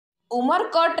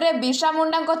ଉମରକୋଟରେ ବିର୍ସା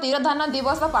ମୁଣ୍ଡାଙ୍କ ତିରୋଧାନ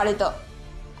ଦିବସ ପାଳିତ।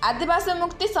 ଆଦିବାସୀ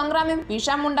ମୁକ୍ତି ସଂଗ୍ରାମୀ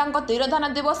ବିର୍ସା ମୁଣ୍ଡାଙ୍କ ତିରୋଧାନ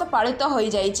ଦିବସ ପାଳିତ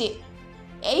ହୋଇଯାଇଛି।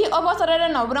 ଏହି ଅବସରରେ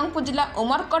ନବରଙ୍ଗପୁର ଜିଲ୍ଲା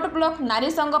ଉମରକୋଟ ବ୍ଲକ ନାରୀ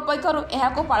ସଂଘ ପକ୍ଷରୁ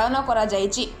ଏହାକୁ ପାଳନ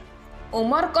କରାଯାଇଛି।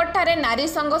 ଉମରକୋଟଠାରେ ନାରୀ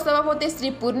ସଂଘ ସଭାପତି ଶ୍ରୀ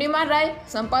ପୂର୍ଣ୍ଣିମା ରାୟ,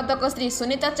 ସମ୍ପାଦକ ଶ୍ରୀ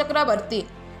ସୁନିତା ଚକ୍ରବର୍ତ୍ତୀ,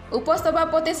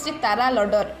 ଉପସଭାପତି ଶ୍ରୀ ତାରା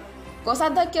ଲଡର,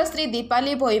 କୋଷାଧ୍ୟକ୍ଷ ଶ୍ରୀ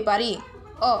ଦୀପାଲି ଭୋଇପାରୀ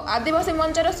ଓ ଆଦିବାସୀ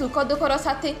ମଞ୍ଚର ସୁଖ ଦୁଃଖର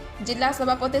ସାଥୀ ଜିଲ୍ଲା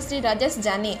ସଭାପତି ଶ୍ରୀ ରାଜେଶ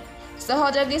ଜାନି,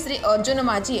 ସହଯୋଗୀ ଶ୍ରୀ ଅର୍ଜୁନ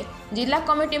ମାଝୀ, ଜିଲ୍ଲା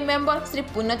କମିଟି ମେମ୍ବର ଶ୍ରୀ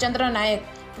ପୂର୍ଣ୍ଣଚନ୍ଦ୍ର ନାୟକ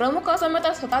ପ୍ରମୁଖ ସମେତ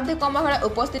ଶତାଧିକ ମହିଳା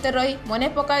ଉପସ୍ଥିତ ରହି ମନେ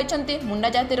ପକାଇଛନ୍ତି ମୁଣ୍ଡା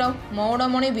ଜାତିର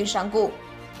ମଉଣମଣି ବିର୍ସାଙ୍କୁ।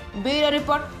 ବ୍ୟୁରୋ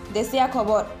ରିପୋର୍ଟ, ଦେସିଆ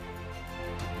ଖବର।